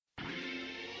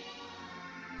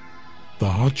the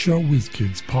Hotshot Whiz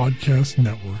Kids Podcast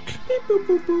Network. Beep, boop,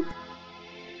 boop, boop.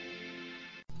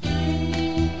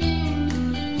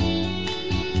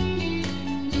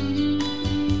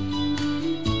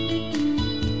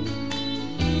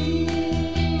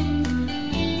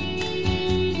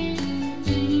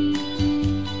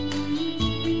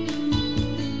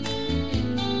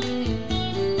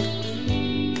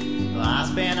 I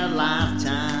spent a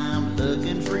lifetime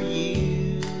looking for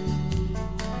you.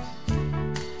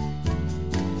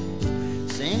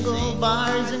 Single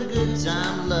bars and good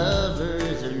time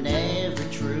lovers are never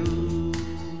true.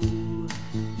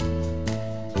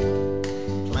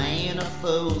 Playing a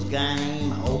fool's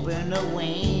game, hoping to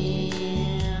win.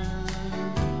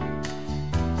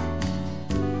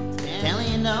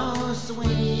 Telling those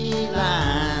sweet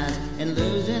lies and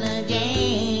losing again.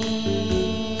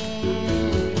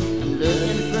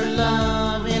 Looking for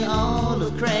love in all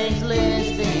of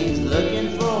Craigslist things.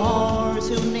 Looking for whores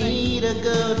who need a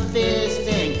good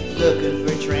fisting. Looking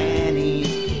for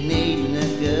trannies needing a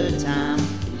good time.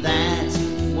 That's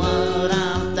what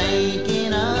I'm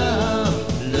thinking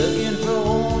of. Looking for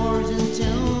whores in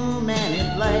too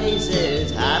many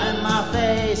places. Hiding my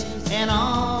face and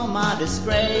all my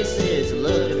disgraces.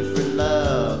 Looking for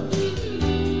love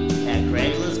at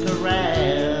Craigslist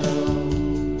Corral.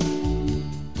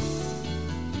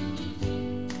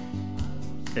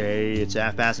 Hey, it's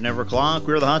half past an ever o'clock.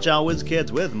 We're the Hotshot Whiz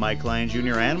Kids with Mike Klein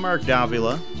Jr. and Mark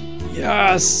Davila.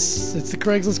 Yes, it's the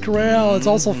Craigslist Corral. It's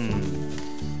also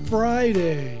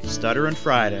Friday. Stuttering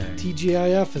Friday.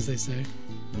 TGIF, as they say.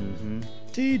 Mm-hmm.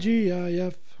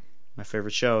 TGIF. My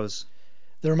favorite shows.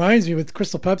 That reminds me, with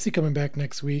Crystal Pepsi coming back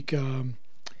next week. I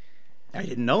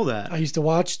didn't know that. I used to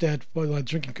watch that while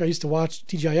drinking. I used to watch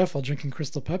TGIF while drinking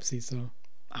Crystal Pepsi. So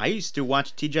I used to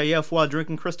watch TGIF while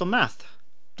drinking crystal meth.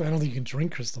 I don't think you can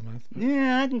drink crystal meth.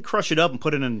 Yeah, I can crush it up and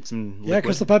put it in some liquid. Yeah,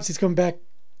 Crystal Pepsi's coming back.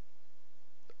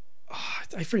 Oh,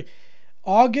 I forget.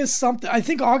 August something. I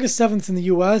think August 7th in the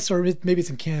U.S. or maybe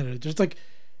it's in Canada. Just like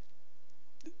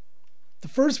the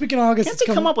first week in August. Can't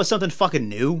they come up with something fucking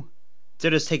new? To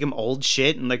just take them old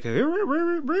shit and like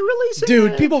re-release it?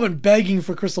 Dude, people have been begging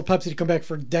for Crystal Pepsi to come back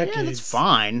for decades. Yeah, that's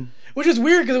fine. Which is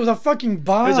weird because it was a fucking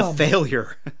bomb. It was a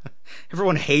failure.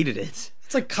 Everyone hated it.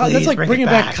 It's like that's like bringing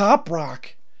back Cop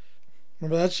Rock.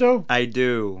 Remember that show? I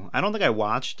do. I don't think I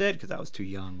watched it because I was too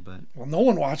young. But well, no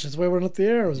one watched it. That's why it went up the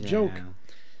air. It was a joke.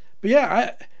 But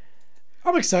yeah,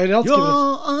 I'm excited.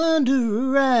 You're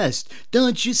under arrest.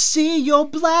 Don't you see you're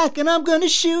black and I'm gonna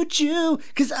shoot you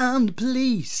because I'm the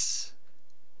police.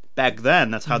 Back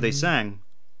then, that's how they sang.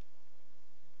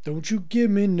 Don't you give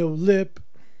me no lip.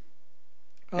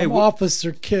 I'm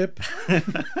Officer Kip.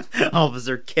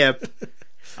 Officer Kip.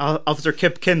 Officer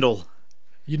Kip Kindle.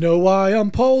 You know why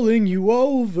I'm pulling you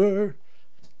over?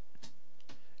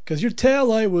 'Cause your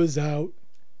taillight was out.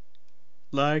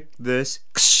 Like this.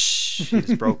 He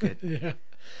just broke it. Yeah.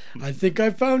 I think I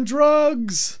found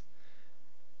drugs.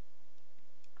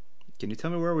 Can you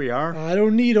tell me where we are? I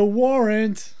don't need a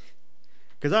warrant.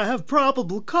 'Cause I have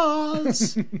probable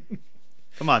cause.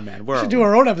 Come on, man. We should do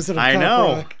our own episode of Cop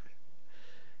know. Rock.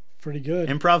 Pretty good.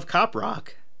 Improv Cop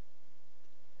Rock.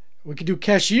 We could do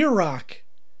Cashier Rock.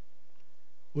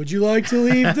 Would you like to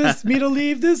leave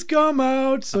this gum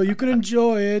out so you can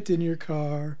enjoy it in your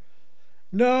car?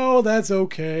 No, that's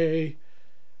okay.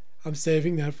 I'm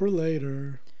saving that for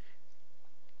later.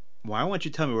 Why won't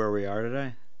you tell me where we are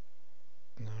today?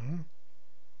 No.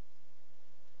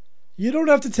 You don't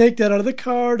have to take that out of the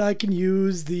card. I can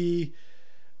use the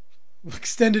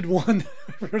extended one.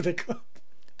 What are they called?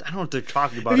 I don't know what they're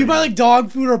talking about. If you buy like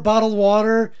dog food or bottled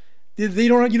water, you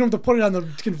don't have to put it on the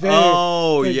conveyor.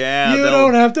 Oh, yeah. You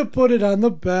don't have to put it on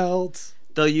the belt.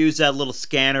 They'll use that little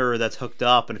scanner that's hooked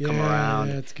up and come around.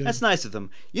 Yeah, that's good. That's nice of them.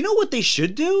 You know what they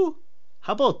should do?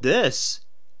 How about this?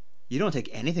 You don't take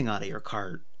anything out of your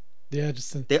cart. Yeah,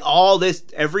 just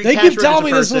every they cash keep telling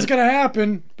me person, this was gonna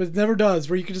happen, but it never does.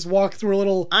 Where you can just walk through a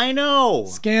little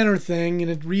scanner thing and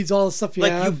it reads all the stuff you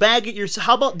have. Like you bag it yourself.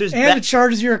 How about there's it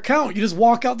charges your account. You just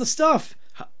walk out the stuff.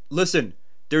 Listen,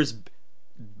 there's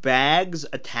bags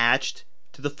attached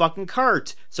to the fucking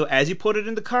cart. So as you put it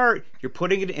in the cart, you're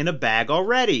putting it in a bag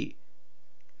already.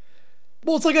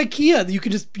 Well, it's like IKEA.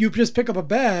 You just pick up a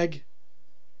bag.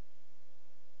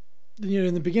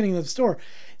 In the beginning of the store.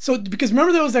 So, because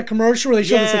remember there was that commercial where they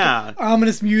showed this like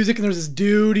ominous music and there's this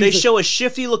dude. They show a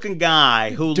shifty looking guy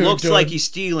who looks like he's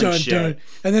stealing shit.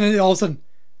 And then all of a sudden,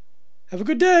 have a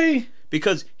good day.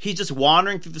 because he's just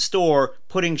wandering through the store,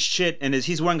 putting shit in his...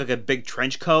 He's wearing like a big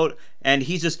trench coat, and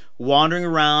he's just wandering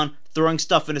around, throwing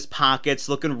stuff in his pockets,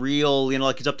 looking real,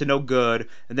 like he's up to no good.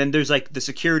 And then there's like the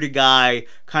security guy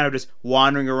kind of just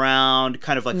wandering around,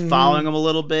 kind of like following him a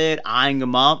little bit, eyeing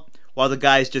him up, while the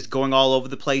guy's just going all over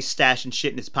the place, stashing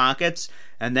shit in his pockets.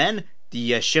 And then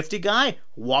the shifty guy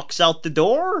walks out the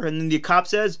door, and then the cop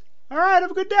says, "All right,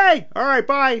 have a good day. All right,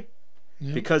 bye."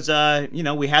 Yep. Because,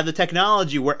 we have the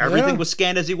technology where everything was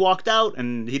scanned as he walked out,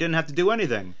 and he didn't have to do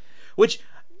anything. Which,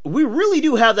 we really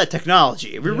do have that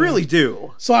technology. We really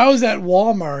do. So I was at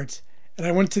Walmart, and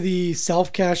I went to the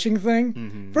self-cashing thing.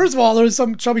 Mm-hmm. First of all, there was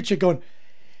some chubby chick going,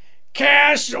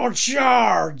 "Cash or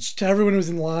charge?" to everyone who was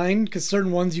in line, because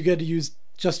certain ones you get to use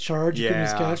just charge, you couldn't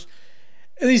use cash.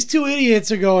 And these two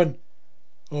idiots are going,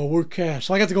 "Oh, we're cash."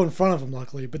 So I got to go in front of them,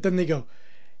 luckily. But then they go,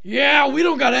 "Yeah, we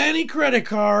don't got any credit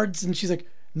cards." And she's like,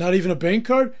 "Not even a bank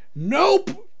card?"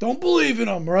 "Nope, don't believe in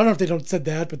them." Or I don't know if they don't said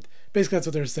that, but basically that's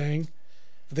what they're saying.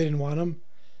 That they didn't want them.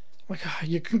 I'm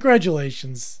like,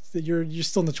 congratulations. That you're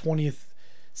still in the 20th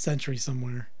century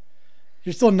somewhere.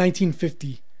 You're still in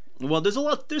 1950. Well, there's a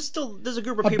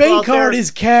group of people out there. A bank card is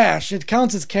cash. It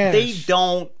counts as cash.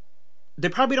 They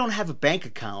probably don't have a bank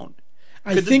account.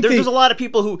 I think there's a lot of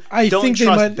people who don't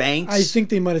trust banks. I think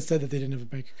they might have said that they didn't have a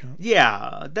bank account.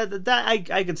 Yeah, that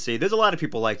I can see. There's a lot of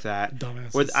people like that.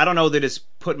 Dumbasses. Where, I don't know, they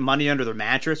just put money under their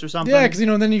mattress or something. Yeah, because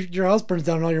then your house burns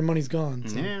down and all your money's gone.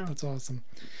 So that's awesome.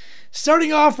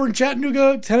 Starting off, we're in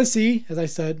Chattanooga, Tennessee, as I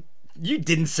said. You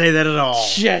didn't say that at all.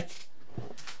 Shit.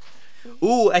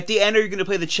 Ooh, at the end, are you going to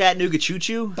play the Chattanooga Choo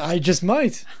Choo? I just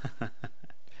might.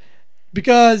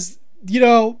 Because,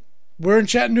 we're in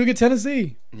Chattanooga,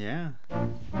 Tennessee. Yeah.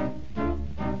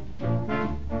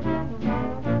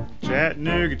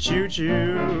 Chattanooga Choo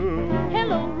Choo.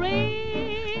 Hello,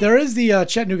 Ray. There is the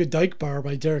Chattanooga Dyke Bar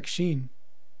by Derek Sheen.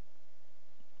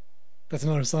 That's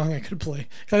another song I could play.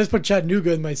 I just put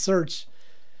Chattanooga in my search.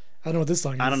 I don't know what this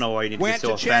song is. I don't know why you need to be so Went to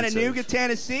offensive. Chattanooga,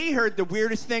 Tennessee. Heard the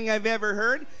weirdest thing I've ever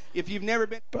heard. If you've never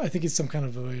been... But I think it's some kind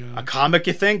of a comic,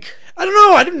 you think? I don't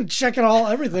know. I didn't check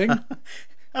everything.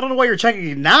 I don't know why you're checking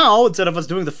it now instead of us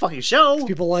doing the fucking show.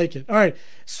 People like it. All right.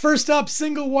 First up,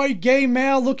 single white gay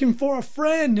male looking for a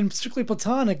friend and strictly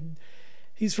platonic.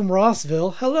 He's from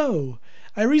Rossville. Hello.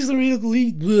 I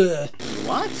recently...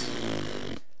 What?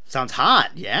 Sounds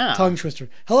hot, yeah. Tongue twister.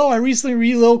 Hello, I recently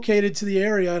relocated to the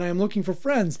area and I am looking for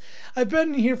friends. I've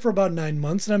been here for about 9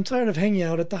 months and I'm tired of hanging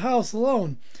out at the house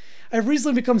alone. I've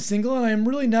recently become single and I am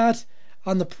really not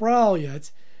on the prowl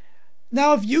yet.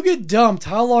 Now, if you get dumped,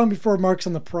 how long before Mark's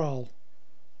on the prowl?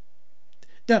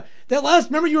 Now,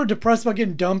 remember you were depressed about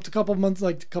getting dumped a couple months,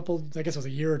 I guess it was a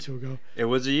year or two ago. It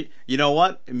was you know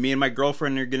what? Me and my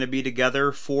girlfriend are going to be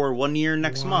together for 1 year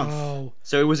next month.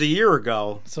 So it was a year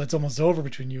ago. So it's almost over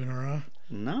between you and her, huh?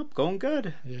 Nope, going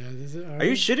good. Yeah, is it? Are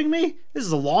you shitting me? This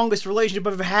is the longest relationship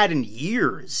I've ever had in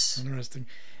years. Interesting.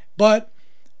 But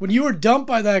when you were dumped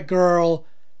by that girl,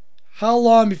 how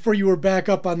long before you were back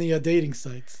up on the dating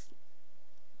sites?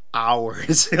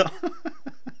 Hours.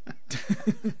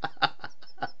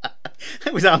 I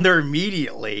was on there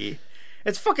immediately.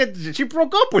 It's fucking... She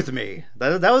broke up with me.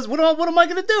 That was... What am I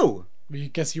going to do? I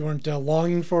guess you weren't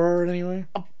longing for her in any way?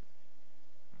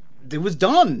 It was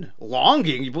done.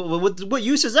 Longing? What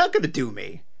use is that going to do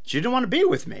me? She didn't want to be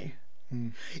with me.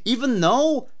 Even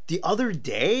though the other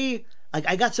day,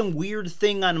 I got some weird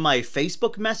thing on my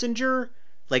Facebook Messenger.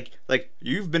 Like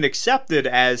you've been accepted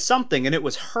as something, and it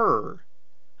was her.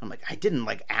 I'm like, I didn't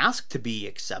ask to be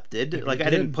accepted. Maybe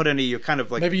I didn't put any kind of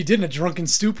Maybe you did in a drunken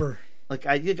stupor.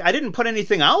 I didn't put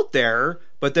anything out there,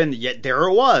 but then yet there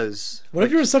it was. What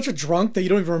if you were such a drunk that you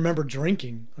don't even remember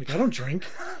drinking? I don't drink.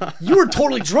 You were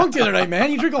totally drunk the other night,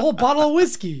 man. You drink a whole bottle of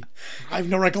whiskey. I have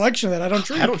no recollection of that. I don't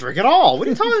drink. I don't drink at all. What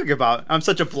are you talking about? I'm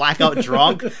such a blackout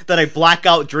drunk that I black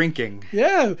out drinking.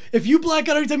 Yeah, if you black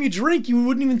out every time you drink, you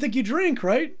wouldn't even think you drink,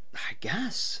 right? I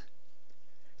guess.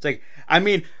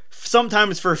 It's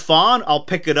sometimes for fun, I'll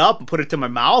pick it up and put it to my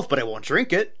mouth, but I won't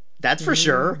drink it. That's for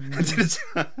sure.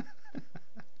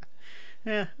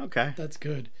 Yeah, okay. That's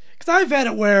good. Because I've had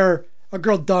it where a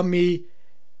girl dumped me,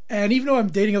 and even though I'm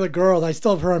dating other girls, I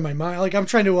still have her on my mind. I'm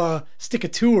trying to stick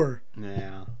it to her.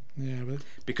 Yeah. Yeah, but...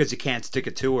 Because you can't stick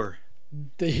it to her. I'm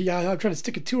trying to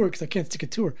stick it to her because I can't stick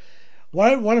it to her.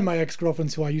 One of my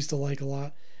ex-girlfriends who I used to like a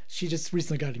lot, she just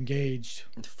recently got engaged.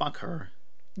 Fuck her.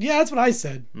 Yeah, that's what I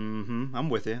said. Mm-hmm. I'm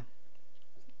with you.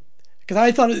 Because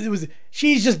I thought it was,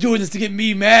 she's just doing this to get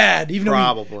me mad. Even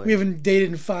Probably. though we haven't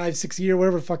dated in 5-6 years,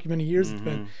 whatever the fuck many years it's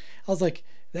been. I was like,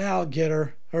 that'll get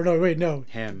her. Or no, wait, no.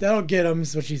 Him. That'll get him,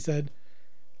 is what she said.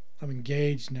 I'm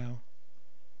engaged now.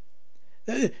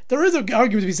 There is an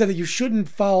argument to be said that you shouldn't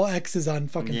follow exes on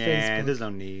fucking Yeah, Facebook. there's no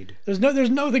need. There's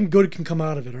nothing good can come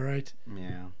out of it. All right.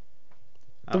 Yeah,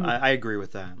 I agree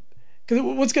with that. Because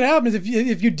what's gonna happen is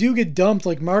if you do get dumped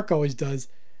like Mark always does,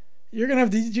 you're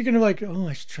gonna like, oh,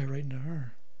 I should try writing to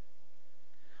her.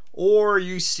 Or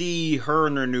you see her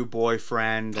and her new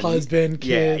boyfriend, Husband,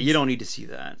 yeah, kids. you don't need to see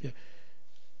that.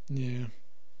 Yeah.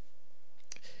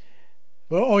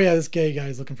 Well, oh yeah, this gay guy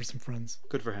is looking for some friends.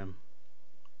 Good for him.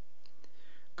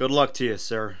 Good luck to you,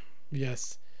 sir.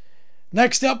 Yes.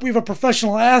 Next up, we have a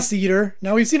professional ass eater.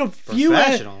 Now we've seen a few.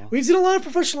 Professional? We've seen a lot of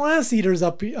professional ass eaters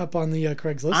up on the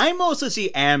Craigslist. I mostly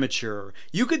see amateur.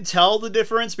 You could tell the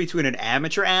difference between an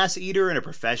amateur ass eater and a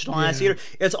professional ass eater.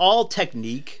 It's all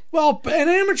technique. Well, an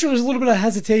amateur, there's a little bit of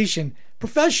hesitation.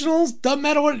 Professionals, doesn't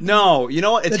matter what. No, you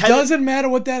know what? It doesn't matter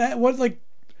what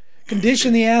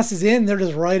condition the ass is in. They're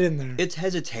just right in there. It's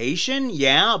hesitation,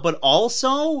 yeah, but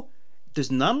also there's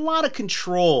not a lot of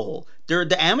control.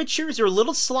 The amateurs are a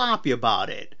little sloppy about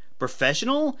it.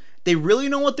 Professional, they really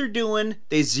know what they're doing.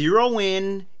 They zero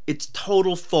in. It's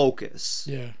total focus.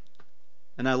 Yeah.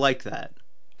 And I like that.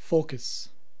 Focus.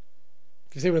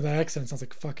 If you say it with an accent, it sounds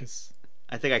like fuckus.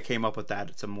 I think I came up with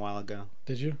that some while ago.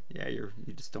 Did you? Yeah, you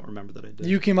just don't remember that I did.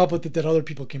 You came up with it that other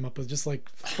people came up with, just like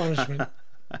punishment.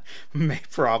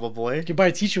 Probably. You can buy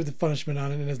a t-shirt with the punishment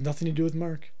on it and it has nothing to do with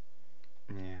Mark.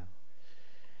 Yeah.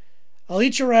 I'll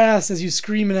eat your ass as you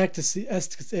scream in ecstasy.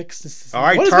 All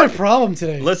right, what is my problem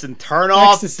today? Listen, turn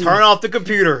off the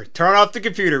computer. Turn off the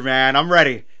computer, man. I'm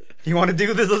ready. You want to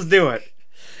do this? Let's do it.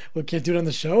 We can't do it on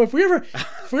the show. If we ever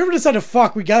decide to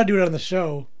fuck, we gotta do it on the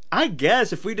show. I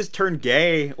guess if we just turn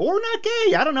gay or not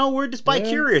gay, I don't know. We're just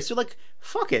bi-curious. You're like,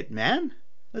 fuck it, man.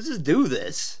 Let's just do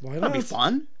this. Why That'll not? be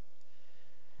fun.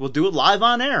 We'll do it live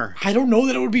on air. I don't know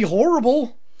that it would be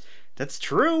horrible. That's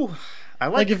true. I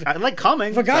like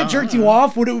coming. If a guy jerked you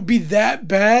off, would it be that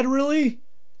bad, really?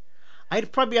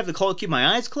 I'd probably have to keep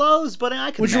my eyes closed, but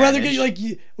I could. Would you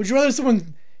rather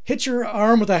someone hit your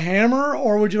arm with a hammer,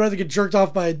 or would you rather get jerked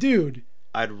off by a dude?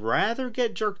 I'd rather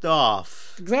get jerked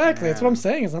off. Exactly. Yeah. That's what I'm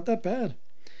saying. It's not that bad.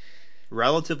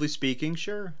 Relatively speaking,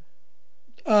 sure.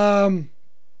 You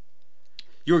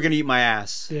were gonna eat my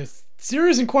ass. Yes.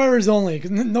 Serious inquiries only.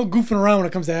 No goofing around when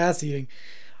it comes to ass eating.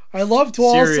 I love to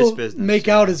also make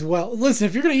out as well. Listen,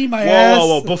 if you're gonna eat my ass,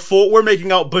 whoa! Before we're making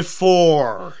out,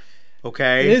 before,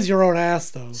 okay. It is your own ass,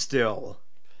 though. Still.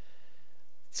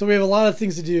 So we have a lot of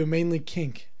things to do, mainly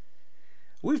kink.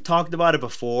 We've talked about it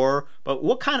before, but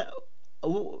what kind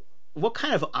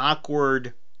of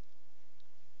awkward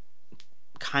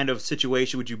kind of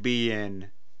situation would you be in?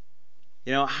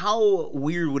 You know, how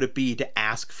weird would it be to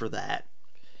ask for that?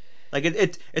 Like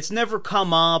it's never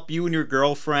come up, you and your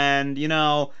girlfriend, you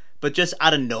know, but just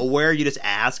out of nowhere you just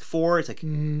ask for it. It's like,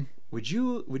 would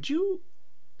you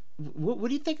what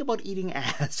do you think about eating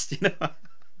ass? You know?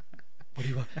 What do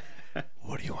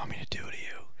you want me to do to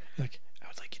you? Like, I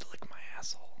would like you to lick my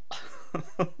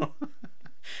asshole.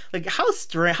 Like,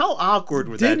 how awkward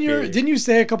would that be? Didn't you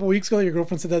say a couple weeks ago that your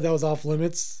girlfriend said that was off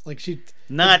limits? Like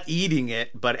not eating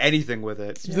it, but anything with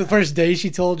it. The first day she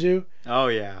told you? Oh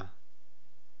yeah.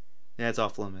 Yeah, it's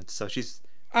off limits. So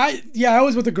I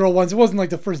was with a girl once. It wasn't like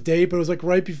the first date, but it was like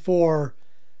right before.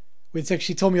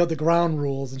 She told me all the ground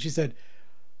rules, and she said,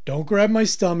 "Don't grab my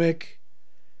stomach,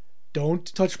 don't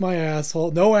touch my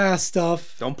asshole, no ass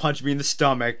stuff, don't punch me in the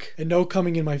stomach, and no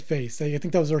coming in my face." I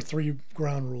think that was her 3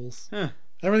 ground rules. Huh.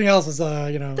 Everything else is,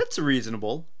 you know. That's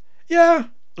reasonable. Yeah.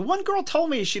 One girl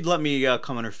told me she'd let me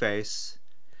come in her face.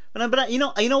 But you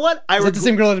know what? Is that the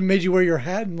same girl that made you wear your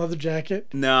hat and leather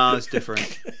jacket? No, it's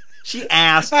different. She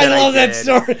asked. I love that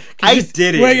story. I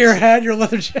did it. Wear your hat and your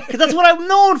leather jacket. Because that's what I'm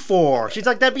known for. She's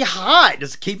like, that'd be hot.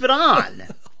 Just keep it on.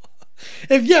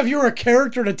 If you were a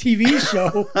character in a TV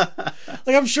show,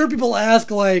 like I'm sure people ask,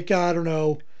 like, I don't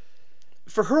know.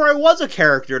 For her, I was a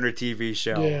character in a TV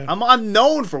show. Yeah. I'm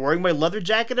known for wearing my leather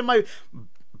jacket and my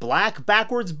black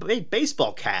backwards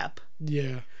baseball cap.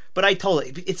 Yeah. But I told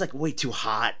her, it's like way too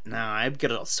hot. No, I'd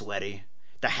get a little sweaty.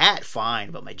 The hat,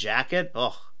 fine, but my jacket,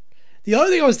 ugh. The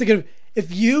other thing I was thinking of,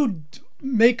 if you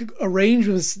make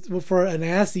arrangements for an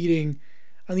ass eating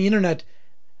on the internet,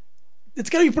 it's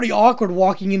got to be pretty awkward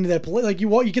walking into that place. Like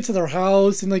you get to their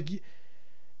house and like, do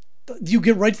you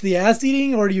get right to the ass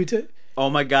eating or do you?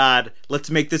 Oh my God! Let's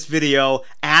make this video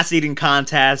ass eating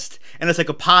contest, and it's like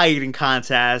a pie eating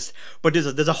contest. But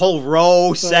there's a whole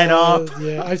row set up.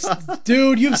 Yeah,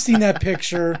 dude, you've seen that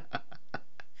picture.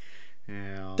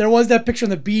 Yeah. There was that picture on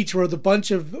the beach where the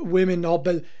bunch of women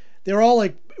they were all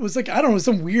like, it was like, I don't know,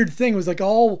 some weird thing. It was like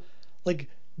all like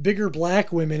bigger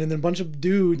black women and then a bunch of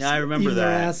dudes. Yeah, I remember eating that.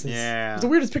 Their asses. Yeah. It's the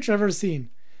weirdest picture I've ever seen.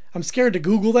 I'm scared to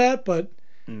Google that, but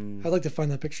I'd like to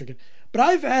find that picture again. But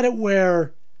I've had it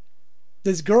where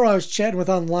this girl I was chatting with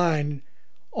online,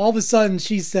 all of a sudden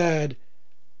she said,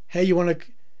 "Hey, you want to?"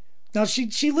 Now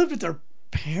she lived with her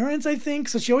parents, I think,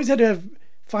 so she always had to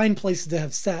find places to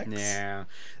have sex. Yeah,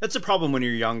 that's a problem when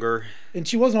you're younger. And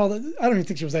she wasn't all that. I don't even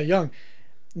think she was that young,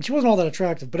 and she wasn't all that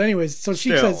attractive. But anyways, so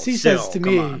she says to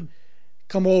me,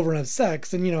 "Come over and have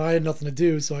sex," and I had nothing to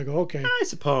do, so I go, "Okay." I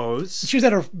suppose she was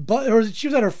at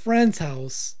her friend's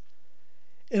house,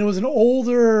 and it was an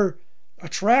older,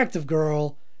 attractive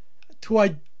girl who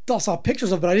I saw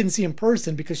pictures of, but I didn't see in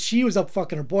person because she was up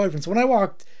fucking her boyfriend. So when I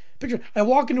walk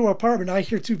into her apartment, I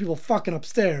hear two people fucking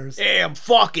upstairs. Yeah, I'm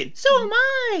fucking. So am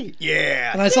I.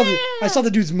 Yeah. And I saw the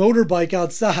dude's motorbike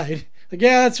outside. Like,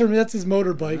 yeah, that's his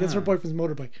motorbike. That's her boyfriend's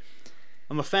motorbike.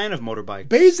 I'm a fan of motorbikes.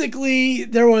 Basically,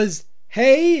 there was,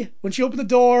 hey, when she opened the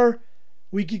door,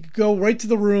 we could go right to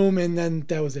the room, and then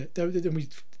that was it.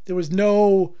 There was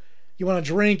no, you want to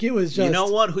drink. It was just. You know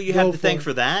what? Who you have to thank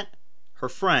for that? Her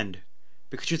friend.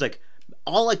 Because she's like,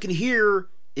 all I can hear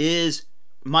is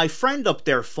my friend up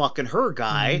there fucking her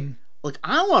guy. Like,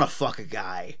 I want to fuck a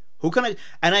guy. Who can I?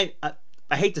 And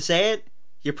I hate to say it,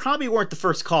 you probably weren't the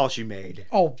first call she made.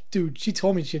 Oh, dude, she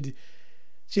told me she had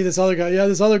this other guy. Yeah,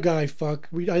 this other guy. Fuck.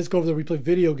 I just go over there. We play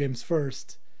video games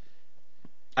first.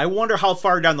 I wonder how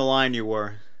far down the line you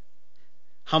were.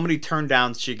 How many turn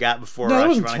downs she got before? No, it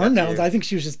wasn't turn downs. I think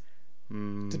she was just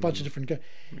a bunch of different guys.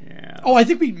 Yeah. Oh, I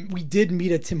think we did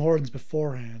meet at Tim Hortons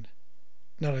beforehand.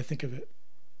 Now that I think of it,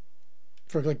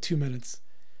 for like 2 minutes.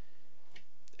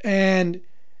 And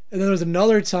then there was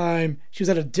another time she was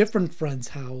at a different friend's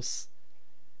house,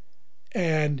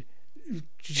 and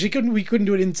we couldn't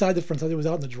do it inside the friend's house. It was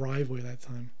out in the driveway that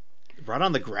time. Right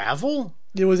on the gravel?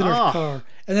 It was in her car.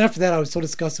 And then after that, I was so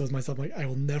disgusted with myself. Like, I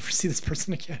will never see this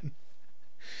person again.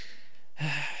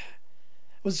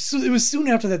 It was soon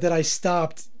after that I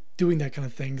stopped doing that kind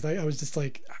of thing. I was just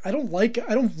like, I don't like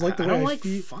the way I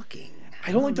feel. Fucking.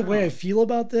 I don't like the way I feel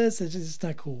about this. It's just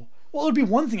not cool. Well, it would be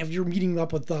one thing if you're meeting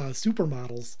up with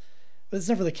supermodels, but it's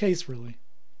never the case, really.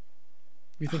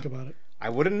 If you think about it. I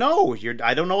wouldn't know.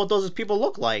 I don't know what those people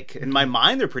look like. In my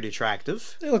mind, they're pretty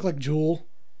attractive. They look like Jewel.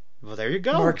 Well, there you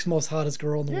go. Mark's most hottest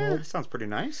girl in the world. Yeah, sounds pretty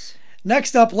nice.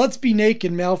 Next up, let's be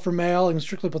naked, male for male, and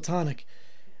strictly platonic.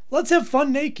 Let's have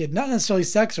fun naked. Not necessarily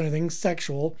sex or anything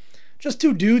sexual. Just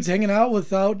two dudes hanging out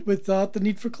without the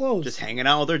need for clothes. Just hanging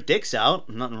out with their dicks out.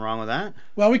 Nothing wrong with that.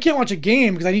 Well, we can't watch a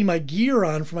game because I need my gear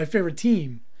on for my favorite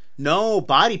team. No,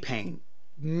 body paint.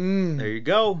 There you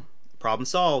go. Problem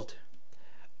solved.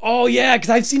 Oh, yeah,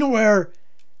 because I've seen it where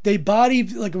they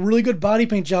like a really good body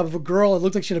paint job of a girl. It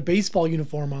looked like she had a baseball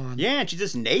uniform on. Yeah, and she's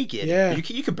just naked. Yeah.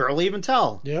 You could barely even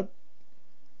tell. Yep.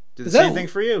 Do the same thing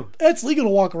for you. That's legal to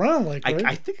walk around like, right?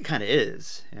 I think it kind of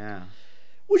is. Yeah.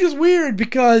 Which is weird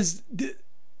because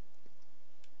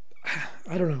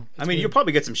I don't know. I mean, you'll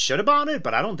probably get some shit about it,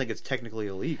 but I don't think it's technically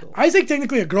illegal. I think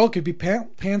technically a girl could be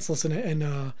pantsless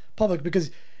in public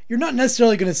because you're not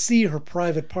necessarily going to see her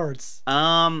private parts.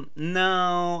 No.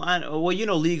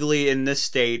 Well, legally in this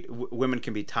state, women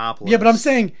can be topless. Yeah, but I'm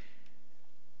saying,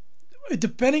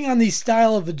 depending on the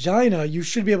style of vagina, you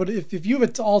should be able to, if you have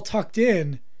it all tucked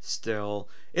in.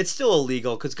 It's still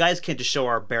illegal because guys can't just show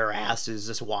our bare asses,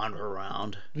 just wander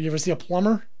around. Do you ever see a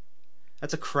plumber?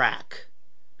 That's a crack,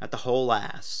 not the whole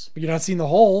ass. But you're not seeing the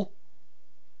hole.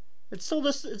 It's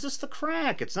just the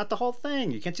crack. It's not the whole thing.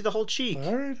 You can't see the whole cheek.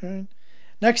 All right.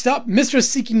 Next up, mistress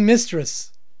seeking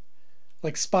mistress,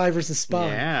 like spy versus spy.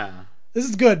 Yeah. This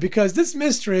is good because this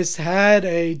mistress had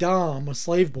a dom, a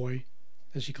slave boy,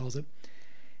 as she calls it.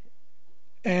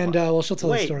 And she'll tell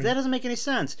the story. Wait, that doesn't make any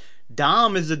sense.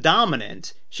 Dom is the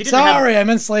dominant. I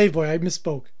meant slave boy. I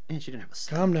misspoke. And she didn't have a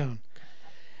slave. Calm down.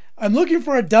 I'm looking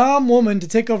for a dom woman to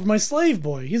take over my slave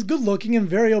boy. He's good looking and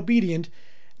very obedient,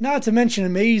 not to mention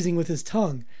amazing with his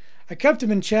tongue. I kept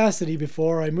him in chastity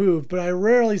before I moved, but I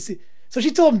rarely see. So she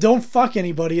told him don't fuck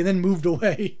anybody and then moved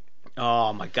away.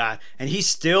 Oh my god! And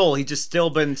he's just still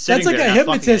been sitting. That's like there a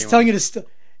hypnotist telling you to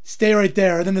stay right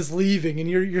there, and then it's leaving, and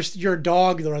you're a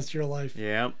dog the rest of your life.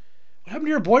 Yeah. What happened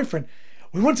to your boyfriend?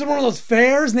 We went to one of those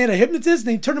fairs, and they had a hypnotist,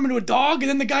 and they turned him into a dog, and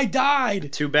then the guy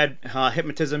died. Too bad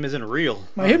hypnotism isn't real.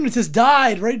 My hypnotist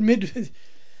died right mid.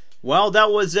 Well,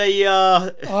 that was a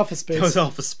Office Space. That was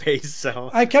Office Space. So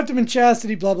I kept him in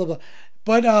chastity, blah blah blah.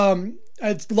 But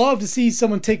I'd love to see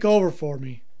someone take over for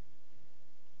me.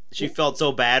 She felt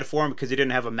so bad for him because he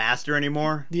didn't have a master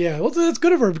anymore. Yeah, well, that's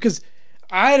good of her because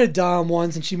I had a dom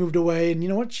once and she moved away, and you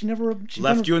know what? She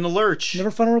left you in the lurch.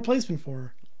 Never found a replacement for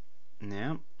her.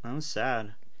 Yeah, that was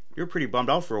sad. You were pretty bummed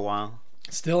out for a while.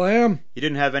 Still am. You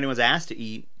didn't have anyone's ass to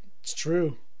eat. It's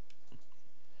true.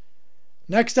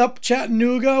 Next up,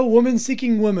 Chattanooga, woman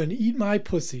seeking woman. Eat my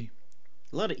pussy.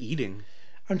 A lot of eating.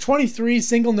 I'm 23,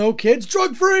 single, no kids,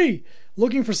 drug-free.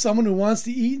 Looking for someone who wants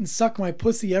to eat and suck my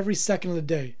pussy every second of the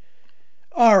day.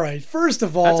 All right, first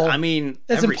of all, That's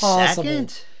every impossible.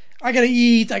 second. I gotta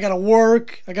eat, I gotta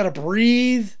work, I gotta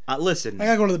breathe, Listen, I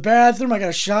gotta go to the bathroom, I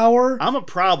gotta shower. I'm a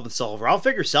problem solver. I'll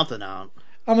figure something out.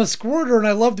 I'm a squirter and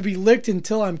I love to be licked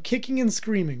until I'm kicking and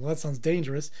screaming. Well, that sounds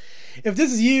dangerous. If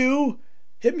this is you,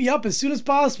 hit me up as soon as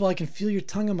possible. I can feel your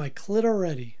tongue on my clit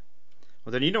already.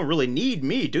 Well, then you don't really need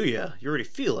me, do you? You already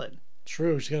feel it.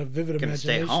 True, she's got a vivid Gonna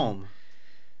imagination. stay home.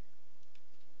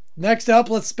 Next up,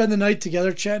 let's spend the night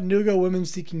together. Chattanooga, women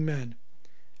seeking men.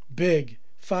 Big,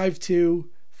 5'2",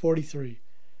 43.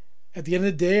 At the end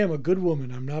of the day, I'm a good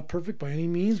woman. I'm not perfect by any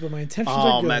means, but my intentions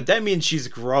are good. Oh man, that means she's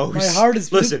gross. My heart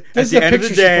is... Listen, this at is the end of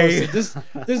the day... This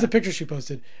is the picture she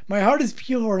posted. My heart is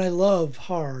pure and I love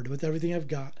hard with everything I've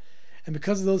got. And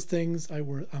because of those things,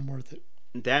 I'm worth it.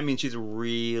 That means she's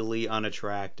really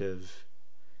unattractive.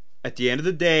 At the end of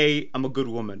the day, I'm a good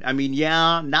woman. I mean,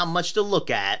 yeah, not much to look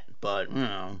at, but, you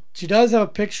know. She does have a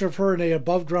picture of her in a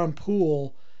above-ground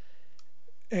pool,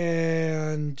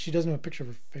 and she doesn't have a picture of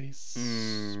her face,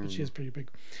 but she is pretty big.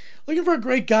 Looking for a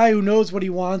great guy who knows what he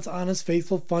wants, honest,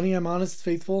 faithful, funny. I'm honest,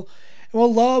 faithful, and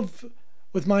will love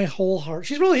with my whole heart.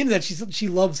 She's really into that. She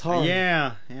loves hard.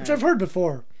 Yeah. Which I've heard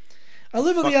before. I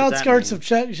live on the outskirts of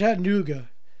Chattanooga.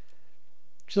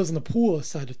 She lives in the pool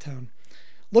side of town.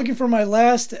 Looking for my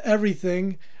last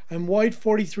everything. I'm white,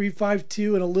 43,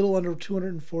 5'2", and a little under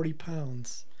 240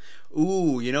 pounds.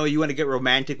 Ooh, you want to get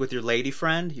romantic with your lady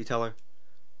friend? You tell her,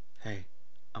 hey,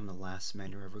 I'm the last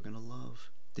man you're ever going to love.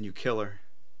 Then you kill her.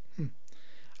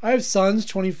 I have sons,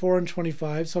 24 and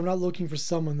 25, so I'm not looking for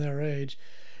someone their age.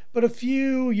 But a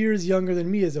few years younger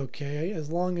than me is okay, as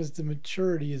long as the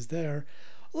maturity is there.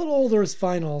 A little older is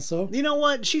fine also. You know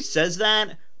what? She says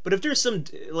that, but if there's some,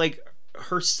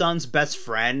 her son's best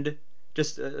friend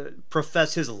just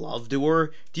profess his love to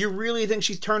her, do you really think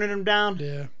she's turning him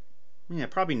down? Yeah,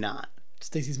 probably not.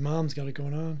 Stacy's mom's got it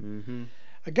going on. Mm-hmm.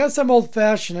 I guess I'm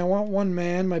old-fashioned. I want one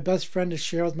man, my best friend, to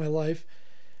share with my life.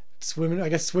 Swim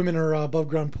in her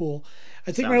above-ground pool.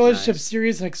 I take my relationship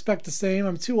serious and expect the same.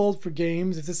 I'm too old for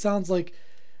games. If this sounds like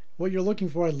what you're looking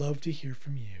for, I'd love to hear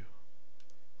from you.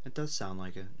 It does sound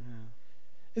like it, yeah.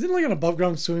 Isn't like an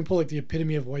above-ground swimming pool like the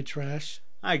epitome of white trash?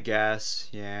 I guess,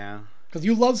 yeah. Because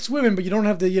you love swimming, but you don't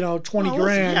have the, 20 grand.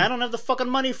 Listen, yeah, I don't have the fucking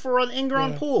money for an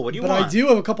in-ground pool. What do you want? But I do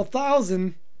have a couple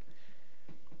thousand.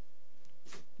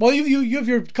 Well, you have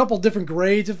your couple different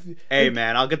grades. Hey,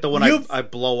 man, I'll get the one I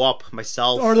blow up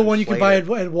myself. Or the one you can buy at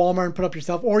Walmart and put up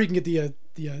yourself. Or you can get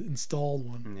the installed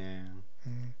one.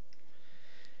 Yeah.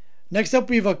 Next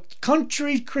up, we have a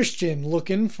country Christian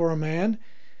looking for a man.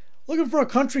 Looking for a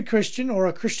country Christian or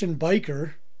a Christian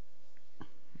biker.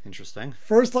 Interesting.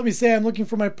 First, let me say I'm looking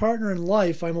for my partner in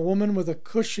life. I'm a woman with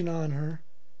cushion on her.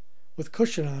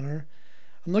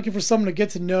 I'm looking for someone to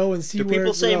get to know and see where it goes. Do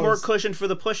people say more cushion for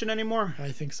the pushing anymore?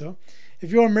 I think so.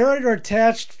 If you are married or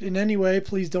attached in any way,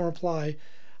 please don't reply.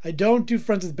 I don't do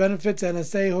friends with benefits,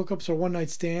 NSA, hookups, or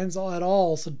one-night stands at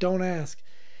all, so don't ask.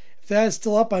 If that is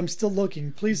still up, I'm still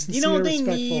looking. Please, sincere, they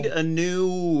respectful. need a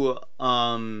new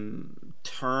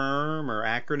term or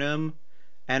acronym,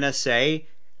 NSA,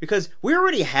 because we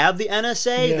already have the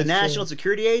NSA, the National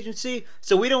Security Agency,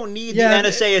 so we don't need the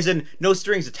NSA as in no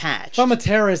strings attached. If I'm a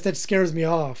terrorist, that scares me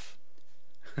off.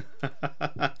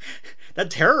 That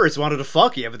terrorist wanted to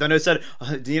fuck you, but then it said,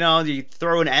 you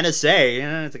throw an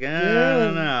NSA. It's like, I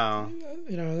don't know.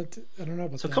 I don't know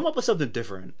about that. So come up with something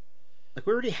different. Like,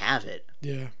 we already have it.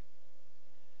 Yeah.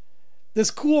 This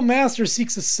cool master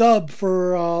seeks a sub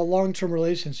for a long-term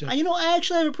relationship. I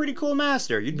actually have a pretty cool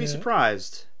master. You'd be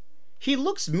surprised. He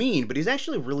looks mean, but he's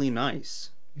actually really nice.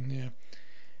 Yeah.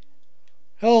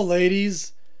 Hello,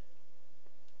 ladies.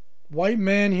 White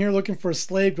man here looking for a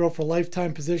slave girl for a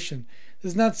lifetime position.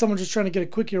 This is not someone just trying to get a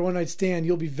quickie or one-night stand.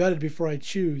 You'll be vetted before I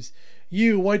choose.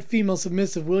 You, white female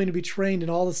submissive, willing to be trained in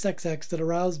all the sex acts that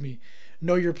arouse me.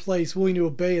 Know your place, willing to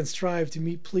obey and strive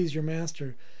to please your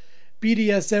master.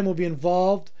 BDSM will be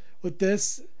involved with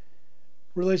this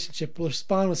relationship. Will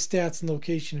respond with stats and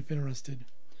location if interested.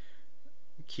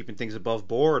 Keeping things above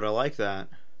board. I like that.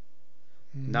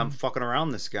 Now I'm fucking around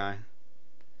this guy.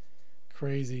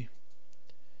 Crazy.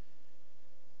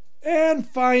 And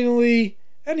finally,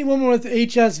 any woman with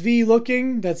HSV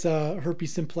looking, that's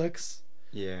herpes simplex.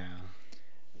 Yeah.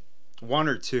 One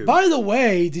or two. By the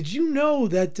way, did you know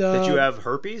that... Did you have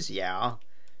herpes? Yeah.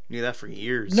 Knew that for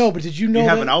years. No, but did you know you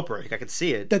have an outbreak? I could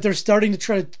see it. That they're starting to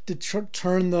try to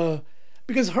turn the...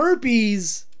 Because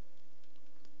herpes,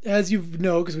 as you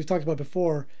know, because we've talked about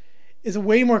before, is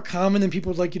way more common than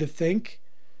people would like you to think.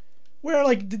 Where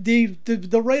like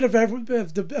the rate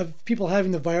of people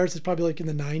having the virus is probably like in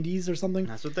the 90s or something.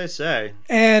 That's what they say.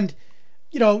 And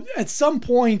at some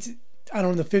point, I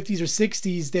don't know, in the 50s or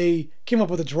 60s, they came up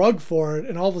with a drug for it,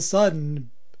 and all of a sudden,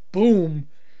 boom,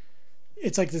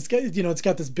 it's like this. It's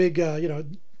got this big,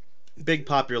 big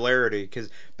popularity, because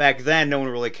back then no one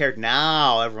really cared.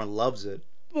 Now everyone loves it.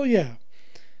 Well, yeah.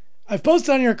 I've posted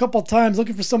on here a couple of times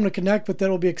looking for someone to connect with that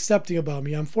will be accepting about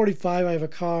me. I'm 45. I have a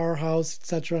car, house,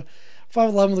 etc.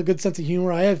 5'11" with a good sense of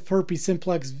humor. I have herpes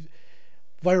simplex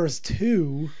virus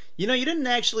 2. You didn't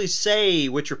actually say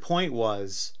what your point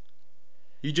was.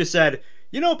 You just said,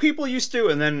 people used to,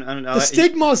 and then... the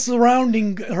stigma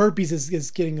surrounding herpes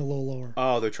is getting a little lower.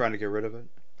 Oh, they're trying to get rid of it?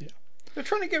 Yeah. They're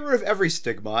trying to get rid of every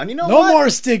stigma. And no what? more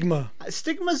stigma.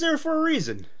 Stigma's there for a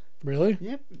reason. Really?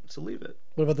 Yep, so leave it.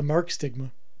 What about the mark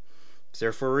stigma? It's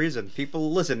there for a reason.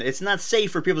 People, listen, it's not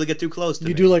safe for people to get too close to me.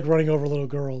 You do like running over little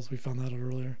girls. We found that out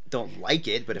earlier. Don't like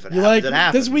it, but if it happens, it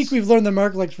happens. This week we've learned that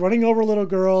Mark likes running over little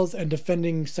girls and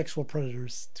defending sexual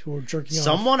predators who are jerking off.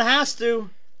 Someone has to.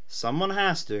 Someone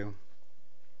has to.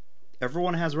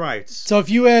 Everyone has rights. So if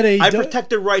you had I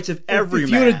protect the rights of every man. If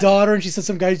you had a daughter and she said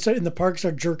some guy in the park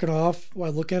start jerking off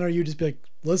while looking at her, you'd just be like,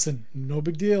 listen, no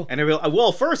big deal. And I'd be like,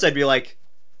 well, first I'd be like,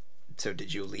 so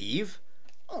did you leave?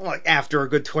 Well, like after a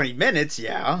good 20 minutes,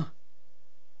 yeah.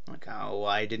 Like, oh,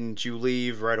 why didn't you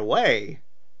leave right away?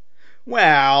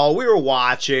 Well, we were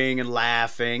watching and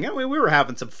laughing, and we were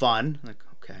having some fun. Like,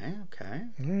 okay.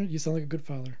 All right, you sound like a good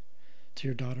father to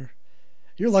your daughter.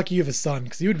 You're lucky you have a son,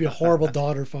 because you would be a horrible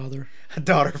daughter father. A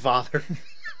daughter father.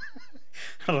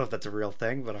 I don't know if that's a real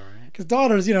thing, but all right. Because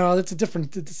daughters, it's a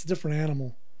different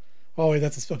animal. Oh wait,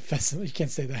 that's offensive. You can't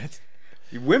say that.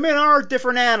 Women are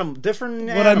different animals.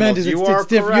 What I meant is you it's are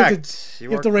different. correct.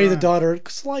 You have to raise a daughter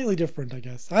slightly different, I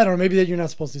guess. I don't know. Maybe that you're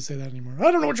not supposed to say that anymore.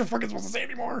 I don't know what you're fucking supposed to say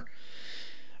anymore.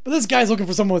 But this guy's looking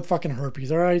for someone with fucking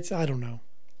herpes, all right? I don't know.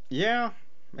 Yeah.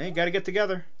 Hey, got to get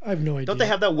together. I have no idea. Don't they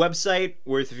have that website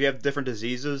where if you have different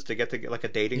diseases to get like a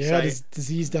dating site? Yeah,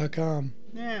 disease.com.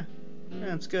 Yeah,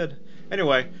 that's good.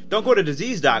 Anyway, don't go to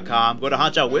disease.com. Go to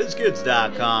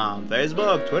hotshotwizkids.com.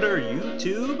 Facebook, Twitter,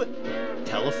 YouTube.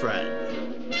 Tell a friend.